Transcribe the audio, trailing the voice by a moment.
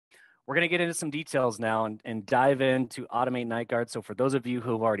We're going to get into some details now and dive into Automate Nightguard. So for those of you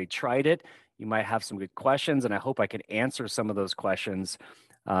who have already tried it, you might have some good questions, and I hope I can answer some of those questions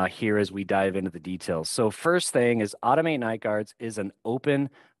here as we dive into the details. So first thing is Automate Nightguards is an open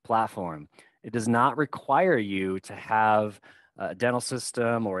platform. It does not require you to have a dental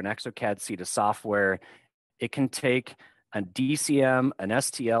system or an exocad CAD software. It can take a DCM, an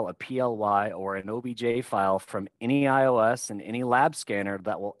STL, a PLY, or an OBJ file from any iOS and any lab scanner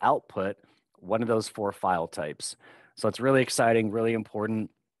that will output one of those 4 file types. So it's really exciting, really important.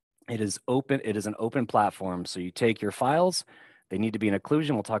 It is open. It is an open platform. So you take your files, they need to be in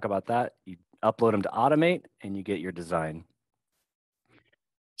occlusion. We'll talk about that. You upload them to Automate and you get your design.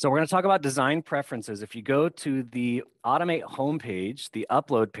 So we're going to talk about design preferences. If you go to the Automate homepage, the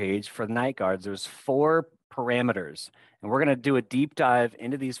upload page for the Nightguards, there's 4 parameters. And we're going to do a deep dive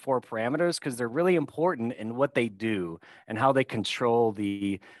into these 4 parameters because they're really important in what they do and how they control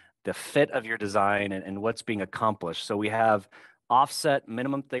the fit of your design and what's being accomplished. So we have offset,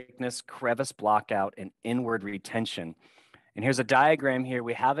 minimum thickness, crevice blockout, and inward retention. And here's a diagram here.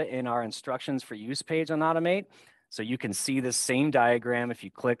 We have it in our instructions for use page on Automate. So you can see this same diagram if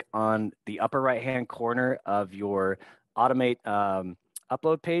you click on the upper right-hand corner of your Automate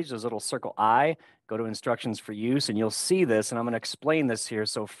upload page, there's a little circle I, go to instructions for use, and you'll see this, and I'm going to explain this here.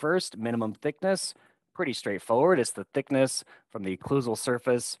 So first, minimum thickness, pretty straightforward. It's the thickness from the occlusal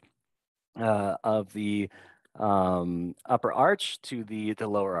surface of the upper arch to the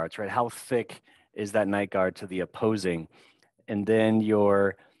lower arch, right? How thick is that Nightguard to the opposing? And then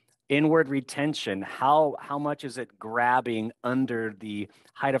your inward retention, how much is it grabbing under the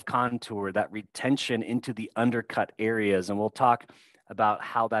height of contour, that retention into the undercut areas? And we'll talk about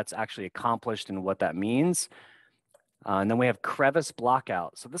how that's actually accomplished and what that means. And then we have crevice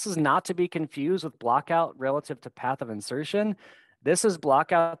blockout. So this is not to be confused with blockout relative to path of insertion. This is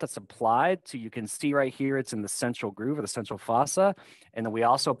blockout that's applied to, you can see right here, it's in the central groove or the central fossa. And then we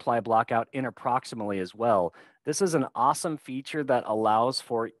also apply blockout interproximally as well. This is an awesome feature that allows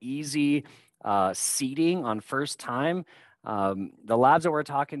for easy seating on first time. The labs that we're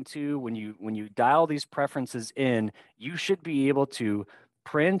talking to, when you dial these preferences in, you should be able to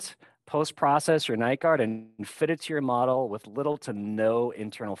print, post-process your Nightguard and fit it to your model with little to no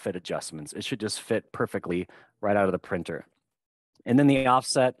internal fit adjustments. It should just fit perfectly right out of the printer. And then the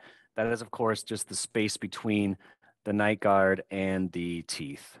offset, that is, of course, just the space between the Nightguard and the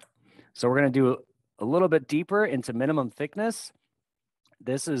teeth. So we're going to do a little bit deeper into minimum thickness.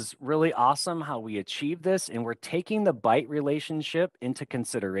 This is really awesome how we achieve this, and we're taking the bite relationship into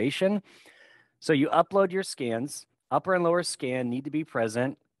consideration. So you upload your scans, upper and lower scan need to be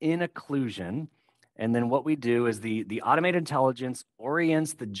present in occlusion. And then what we do is the automated intelligence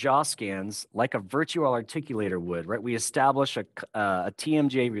orients the jaw scans like a virtual articulator would, right? We establish a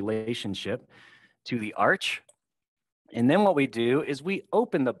TMJ relationship to the arch. And then what we do is we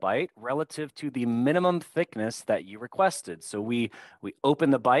open the bite relative to the minimum thickness that you requested. So we open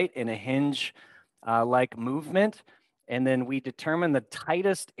the bite in a hinge like movement, and then we determine the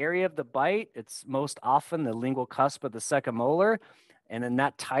tightest area of the bite. It's most often the lingual cusp of the second molar. And then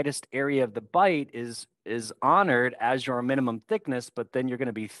that tightest area of the bite is honored as your minimum thickness, but then you're going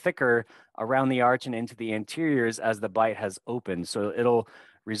to be thicker around the arch and into the anteriors as the bite has opened. So it'll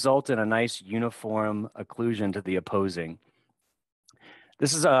result in a nice uniform occlusion to the opposing.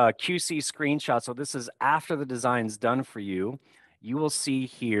 This is a QC screenshot. So this is after the design's done for you. You will see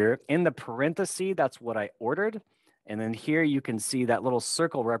here in the parenthesis, that's what I ordered. And then here you can see that little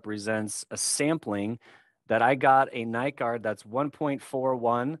circle represents a sampling that I got a Nightguard that's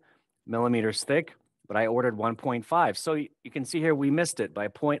 1.41 millimeters thick, but I ordered 1.5. So you can see here we missed it by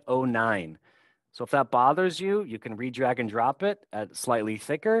 0.09. So if that bothers you, you can re-drag and drop it at slightly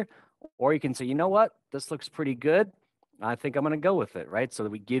thicker, or you can say, you know what, this looks pretty good. I think I'm going to go with it, right? So that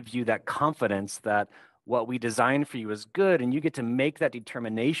we give you that confidence that what we designed for you is good, and you get to make that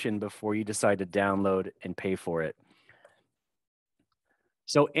determination before you decide to download and pay for it.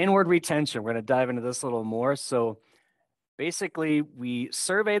 So inward retention, we're going to dive into this a little more. So basically, we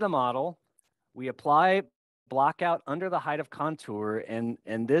survey the model, we apply blockout under the height of contour, and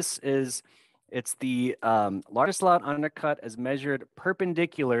this is, it's the largest allowed undercut as measured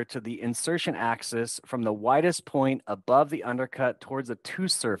perpendicular to the insertion axis from the widest point above the undercut towards the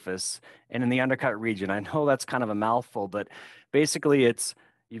tooth surface and in the undercut region. I know that's kind of a mouthful, but basically it's,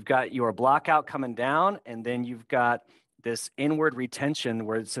 you've got your blockout coming down, and then you've got this inward retention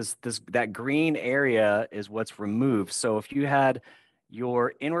where it says that green area is what's removed. So if you had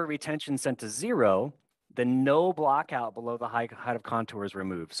your inward retention set to 0, then no blockout below the height of contour is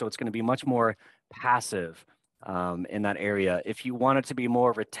removed. So it's going to be much more passive in that area. If you want it to be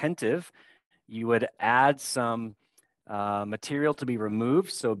more retentive, you would add some material to be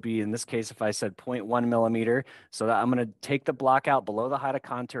removed. So be, in this case, if I said 0.1 millimeter, so that I'm going to take the block out below the height of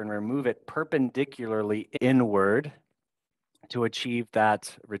contour and remove it perpendicularly inward to achieve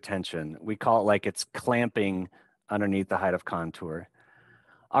that retention. We call it like it's clamping underneath the height of contour.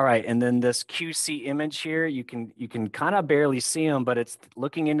 All right, and then this QC image here, you can kind of barely see them, but it's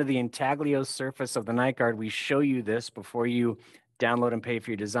looking into the intaglio surface of the night guard. We show you this before you download and pay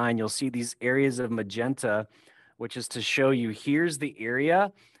for your design. You'll see these areas of magenta, which is to show you here's the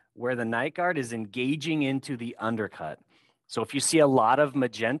area where the night guard is engaging into the undercut. So if you see a lot of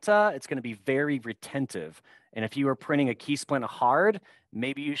magenta, it's going to be very retentive. And if you were printing a key splint hard,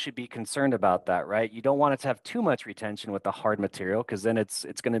 maybe you should be concerned about that, right? You don't want it to have too much retention with the hard material because then it's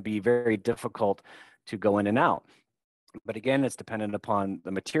going to be very difficult to go in and out. But again, it's dependent upon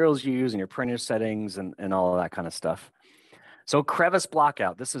the materials you use and your printer settings and all of that kind of stuff. So crevice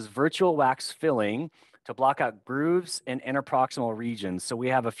blockout. This is virtual wax filling to block out grooves in interproximal regions. So we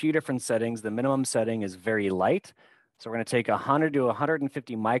have a few different settings. The minimum setting is very light. So we're going to take 100 to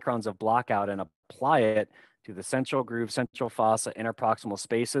 150 microns of blockout and apply it to the central groove, central fossa, interproximal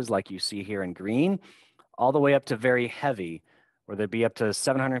spaces like you see here in green, all the way up to very heavy, where there'd be up to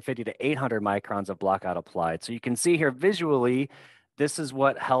 750 to 800 microns of blockout applied. So you can see here visually, this is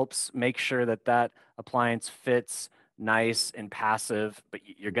what helps make sure that that appliance fits nice and passive, but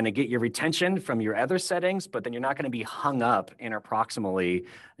you're going to get your retention from your other settings, but then you're not going to be hung up interproximally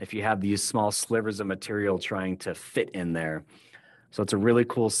if you have these small slivers of material trying to fit in there. So it's a really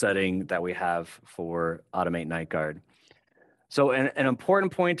cool setting that we have for Automate Nightguard. So an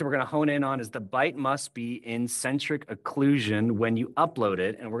important point that we're going to hone in on is the bite must be in centric occlusion when you upload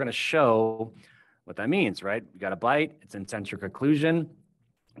it. And we're going to show what that means, right? You got a bite, it's in centric occlusion.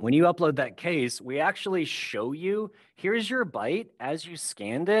 When you upload that case, we actually show you, here's your bite as you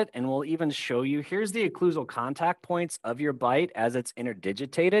scanned it, and we'll even show you, here's the occlusal contact points of your bite as it's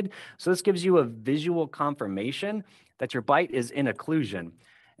interdigitated. So this gives you a visual confirmation that your bite is in occlusion.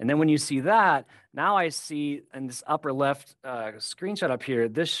 And then when you see that, now I see in this upper left screenshot up here,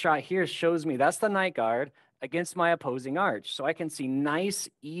 this shot here shows me that's the night guard against my opposing arch. So I can see nice,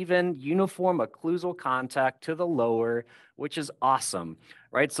 even, uniform occlusal contact to the lower, which is awesome,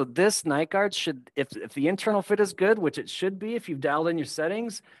 right? So this night guard should, if the internal fit is good, which it should be if you've dialed in your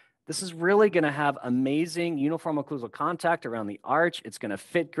settings, this is really going to have amazing uniform occlusal contact around the arch. It's going to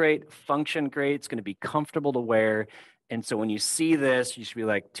fit great, function great. It's going to be comfortable to wear. And so when you see this, you should be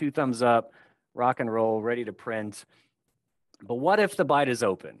like 2 thumbs up, rock and roll, ready to print. But what if the bite is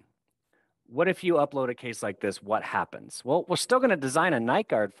open? What if you upload a case like this? What happens? Well, we're still going to design a night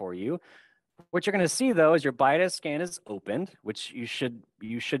guard for you. What you're going to see, though, is your bite scan is opened, which you should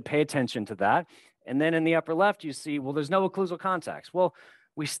pay attention to that. And then in the upper left, you see, well, there's no occlusal contacts. Well,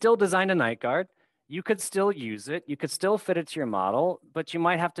 we still designed a night guard. You could still use it. You could still fit it to your model, but you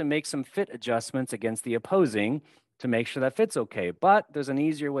might have to make some fit adjustments against the opposing to make sure that fits okay. But there's an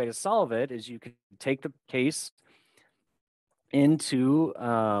easier way to solve it, is you could take the case into,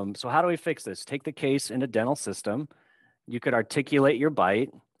 so how do we fix this? Take the case into Dental System. You could articulate your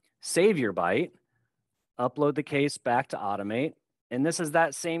bite, save your bite, upload the case back to Automate. And this is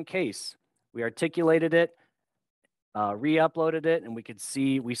that same case. We articulated it, re-uploaded it, and we could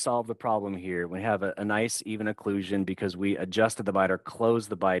see we solved the problem here. We have a nice even occlusion because we adjusted the bite or closed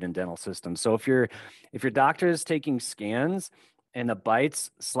the bite in Dental System. So if your doctor is taking scans and the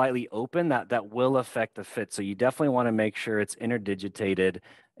bite's slightly open, that will affect the fit. So you definitely want to make sure it's interdigitated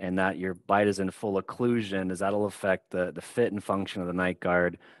and that your bite is in full occlusion, as that'll affect the fit and function of the night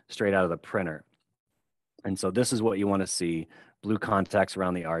guard straight out of the printer. And so this is what you want to see, blue contacts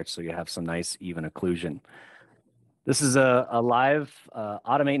around the arch, so you have some nice even occlusion. This is a live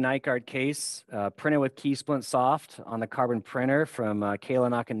Automate night guard case printed with Key Splint Soft on the carbon printer from Kayla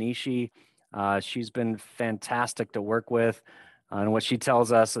Nakanishi. She's been fantastic to work with. And what she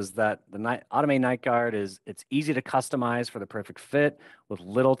tells us is that the Automate night guard it's easy to customize for the perfect fit with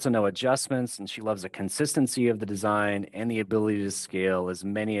little to no adjustments. And she loves the consistency of the design and the ability to scale as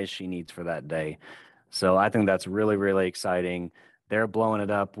many as she needs for that day. So I think that's really, really exciting. They're blowing it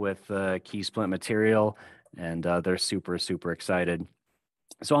up with Key Splint material, and they're super, super excited.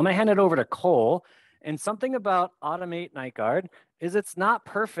 So I'm going to hand it over to Cole. And something about Automate night guard is it's not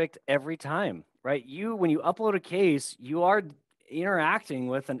perfect every time, right? When you upload a case, you are interacting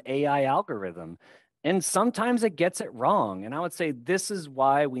with an AI algorithm, and sometimes it gets it wrong. And I would say this is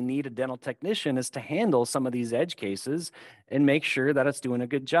why we need a dental technician, is to handle some of these edge cases and make sure that it's doing a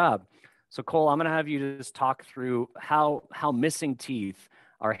good job. So Cole, I'm going to have you just talk through how missing teeth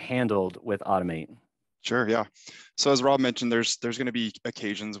are handled with Automate. Sure, yeah. So as Rob mentioned, there's going to be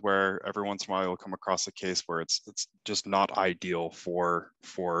occasions where every once in a while you'll come across a case where it's just not ideal for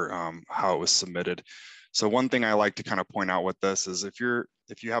how it was submitted. So one thing I like to kind of point out with this is if you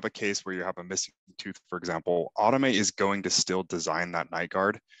have a case where you have a missing tooth, for example, Automate is going to still design that night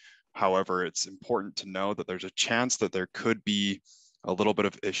guard. However, it's important to know that there's a chance that there could be a little bit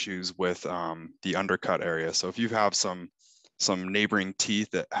of issues with the undercut area. So if you have some neighboring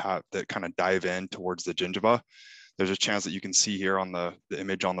teeth that kind of dive in towards the gingiva, there's a chance that you can see here on the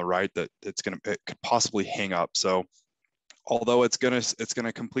image on the right that it could possibly hang up. So although it's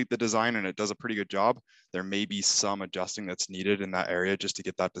gonna complete the design and it does a pretty good job, there may be some adjusting that's needed in that area just to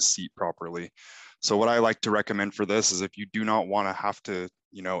get that to seat properly. So what I like to recommend for this is if you do not want to have to,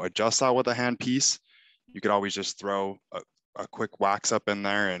 adjust that with a hand piece, you could always just throw a quick wax up in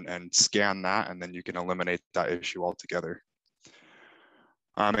there and scan that, and then you can eliminate that issue altogether.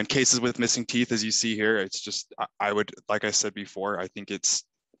 In cases with missing teeth, as you see here, it's just, I would, like I said before, I think it's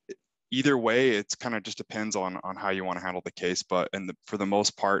either way, it's kind of just depends on how you want to handle the case. But for the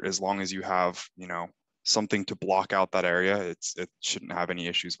most part, as long as you have, something to block out that area, it shouldn't have any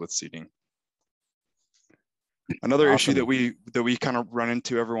issues with seating. Another Awesome. issue that we kind of run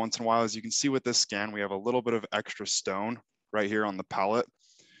into every once in a while is you can see with this scan, we have a little bit of extra stone right here on the palate.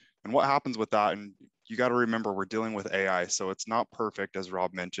 And what happens with that, and you got to remember we're dealing with AI, so it's not perfect, as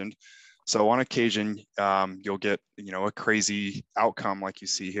Rob mentioned. So on occasion, you'll get, a crazy outcome like you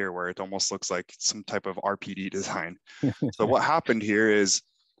see here, where it almost looks like some type of RPD design. So what happened here is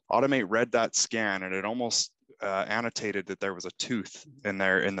Automate read that scan and it almost annotated that there was a tooth in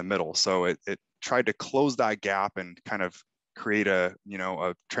there in the middle. So it tried to close that gap and kind of create a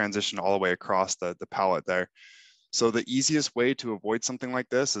transition all the way across the palate there. So the easiest way to avoid something like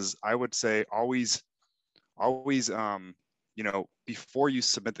this is, I would say, always, before you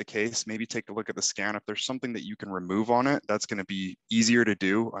submit the case, maybe take a look at the scan. If there's something that you can remove on it, that's going to be easier to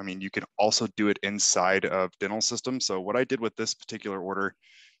do. I mean, you can also do it inside of Dental System. So what I did with this particular order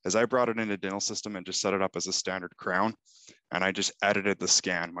is I brought it into Dental System and just set it up as a standard crown, and I just edited the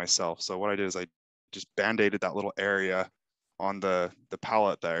scan myself. So what I did is I just band-aided that little area on the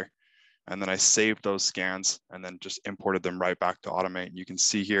palate there, and then I saved those scans and then just imported them right back to Automate. And you can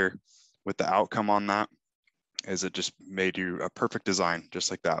see here with the outcome on that is it just made you a perfect design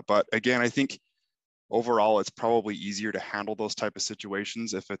just like that. But again, I think overall, it's probably easier to handle those type of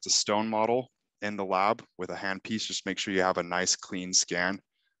situations if it's a stone model in the lab with a hand piece. Just make sure you have a nice clean scan.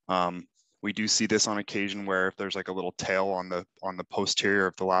 We do see this on occasion where if there's like a little tail on the posterior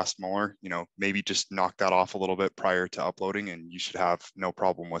of the last molar, maybe just knock that off a little bit prior to uploading and you should have no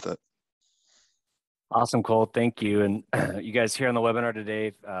problem with it. Awesome, Cole. Thank you. And you guys here on the webinar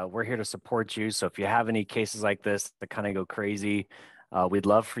today, we're here to support you. So if you have any cases like this that kind of go crazy, we'd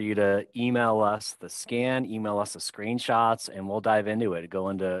love for you to email us the scan, email us the screenshots, and we'll dive into it, go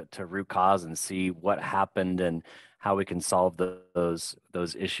into root cause and see what happened and how we can solve those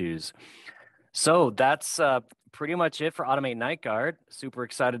issues. So that's pretty much it for Automate Nightguard. Super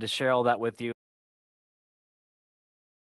excited to share all that with you.